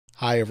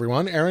Hi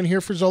everyone, Aaron here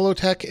for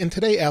Zollotech, and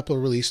today Apple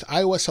released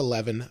iOS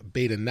 11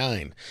 Beta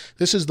 9.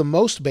 This is the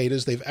most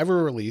betas they've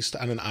ever released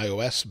on an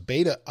iOS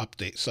beta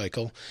update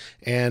cycle,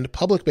 and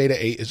public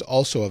beta 8 is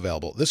also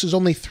available. This is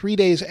only 3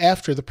 days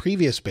after the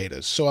previous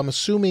betas, so I'm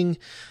assuming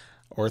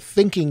or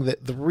thinking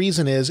that the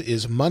reason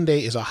is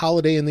Monday is a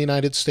holiday in the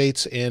United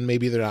States and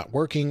maybe they're not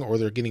working or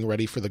they're getting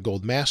ready for the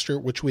Gold Master,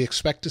 which we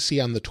expect to see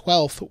on the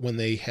 12th when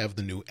they have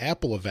the new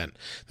Apple event.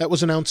 That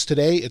was announced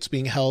today. It's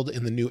being held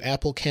in the new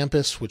Apple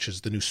campus, which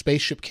is the new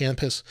spaceship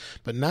campus,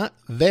 but not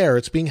there.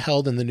 It's being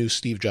held in the new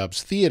Steve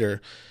Jobs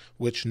Theater,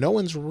 which no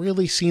one's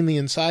really seen the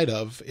inside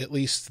of, at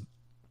least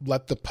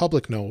let the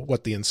public know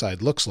what the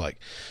inside looks like.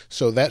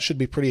 So that should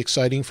be pretty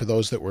exciting for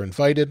those that were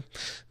invited.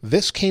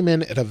 This came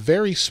in at a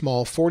very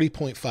small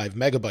 40.5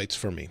 megabytes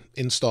for me,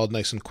 installed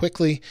nice and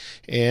quickly,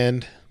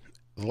 and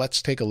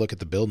let's take a look at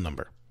the build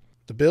number.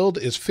 The build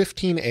is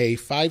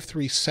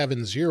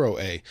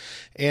 15A5370A,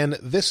 and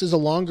this is a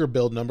longer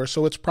build number,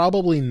 so it's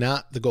probably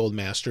not the Gold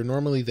Master.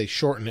 Normally they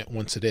shorten it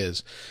once it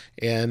is,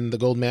 and the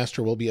Gold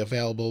Master will be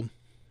available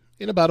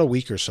in about a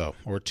week or so,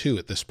 or two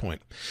at this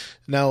point.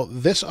 Now,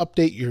 this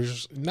update, you're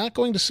not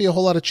going to see a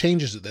whole lot of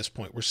changes at this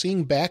point. We're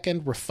seeing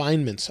back-end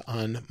refinements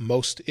on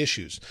most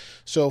issues.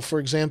 So, for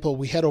example,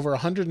 we had over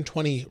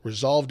 120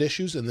 resolved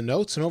issues in the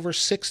notes, and over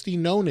 60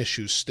 known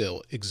issues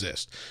still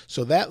exist.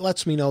 So that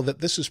lets me know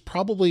that this is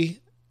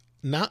probably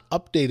not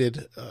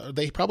updated.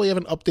 They probably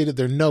haven't updated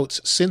their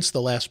notes since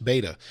the last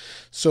beta.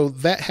 So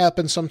that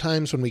happens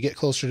sometimes when we get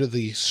closer to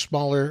the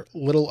smaller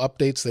little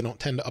updates. They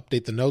don't tend to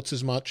update the notes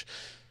as much,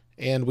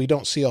 and we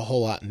don't see a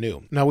whole lot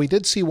new. Now, we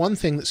did see one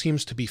thing that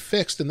seems to be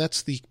fixed, and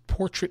that's the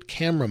portrait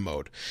camera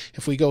mode.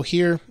 If we go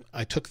here,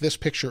 I took this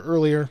picture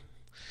earlier.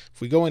 If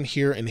we go in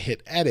here and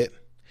hit edit,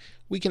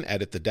 we can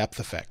edit the depth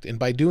effect. And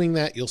by doing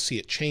that, you'll see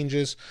it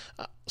changes.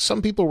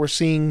 Some people were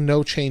seeing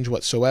no change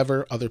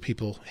whatsoever. Other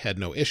people had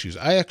no issues.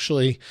 I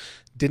actually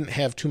didn't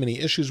have too many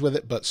issues with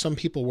it, but some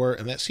people were,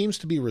 and that seems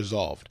to be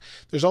resolved.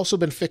 There's also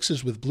been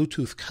fixes with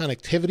Bluetooth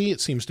connectivity.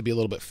 It seems to be a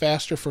little bit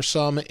faster for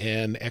some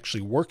and actually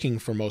working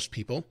for most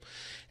people.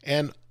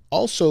 And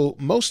also,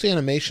 most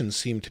animations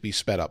seem to be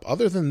sped up.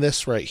 Other than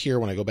this right here,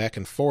 when I go back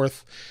and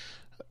forth,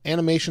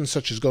 animations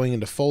such as going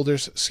into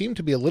folders seem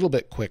to be a little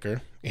bit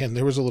quicker, and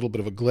there was a little bit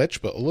of a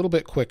glitch, but a little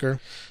bit quicker.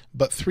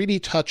 But 3D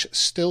Touch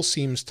still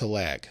seems to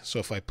lag. So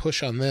if I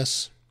push on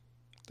this,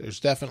 there's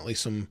definitely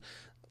some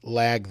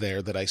lag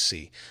there that I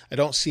see. I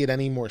don't see it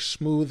any more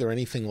smooth or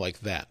anything like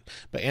that.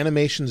 But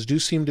animations do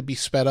seem to be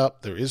sped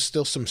up. There is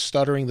still some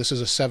stuttering. This is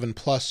a 7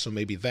 Plus, so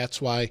maybe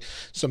that's why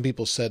some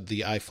people said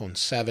the iPhone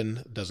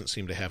 7 doesn't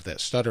seem to have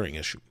that stuttering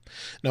issue.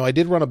 Now, I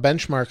did run a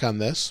benchmark on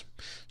this.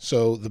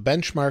 So the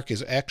benchmark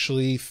is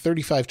actually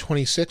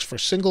 3526 for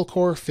single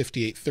core,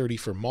 5830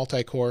 for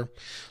multi-core.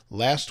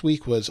 Last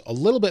week was a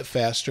little bit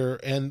faster,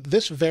 and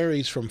this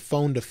varies from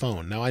phone to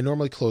phone. Now, I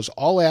normally close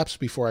all apps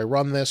before I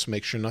run this,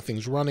 make sure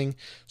nothing's running.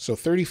 So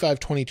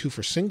 3522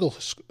 for single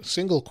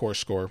core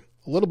score,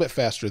 a little bit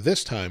faster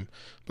this time,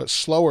 but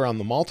slower on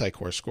the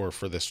multi-core score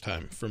for this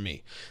time for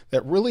me.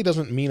 That really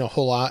doesn't mean a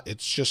whole lot.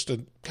 It's just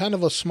a kind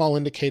of a small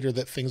indicator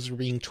that things are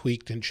being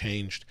tweaked and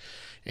changed,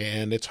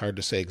 and it's hard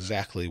to say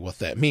exactly what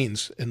that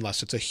means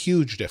unless it's a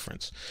huge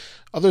difference.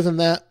 Other than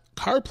that,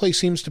 CarPlay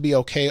seems to be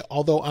okay,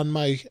 although on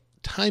my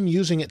time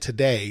using it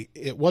today,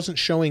 it wasn't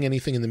showing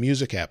anything in the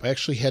music app. I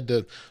actually had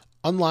to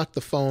unlock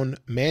the phone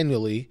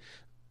manually,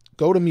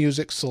 go to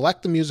music,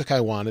 select the music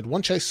I wanted.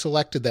 Once I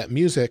selected that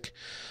music,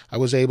 I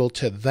was able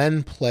to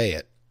then play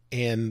it,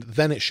 and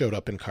then it showed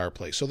up in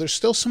CarPlay. So there's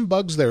still some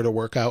bugs there to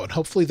work out, and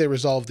hopefully they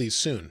resolve these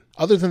soon.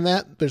 Other than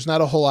that, there's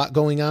not a whole lot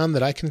going on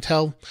that I can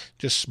tell,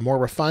 just more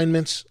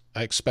refinements.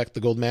 I expect the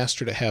Gold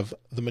Master to have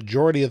the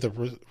majority of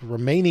the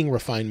remaining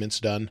refinements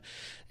done,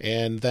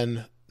 and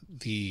then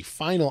the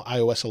final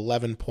iOS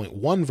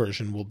 11.1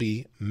 version will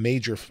be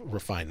major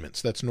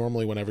refinements. That's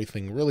normally when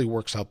everything really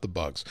works out the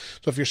bugs.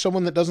 So if you're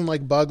someone that doesn't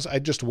like bugs,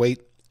 I'd just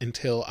wait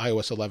until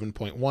iOS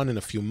 11.1 in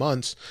a few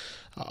months.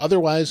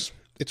 Otherwise,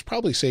 it's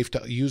probably safe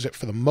to use it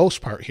for the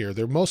most part here.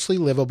 They're mostly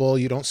livable.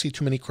 You don't see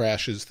too many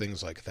crashes,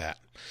 things like that.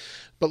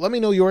 But let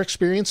me know your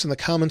experience in the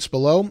comments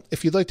below.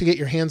 If you'd like to get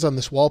your hands on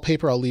this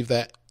wallpaper, I'll leave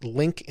that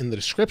link in the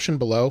description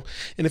below.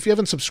 And if you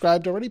haven't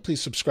subscribed already,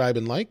 please subscribe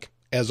and like.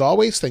 As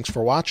always, thanks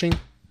for watching.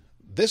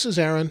 This is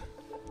Aaron.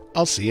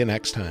 I'll see you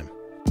next time.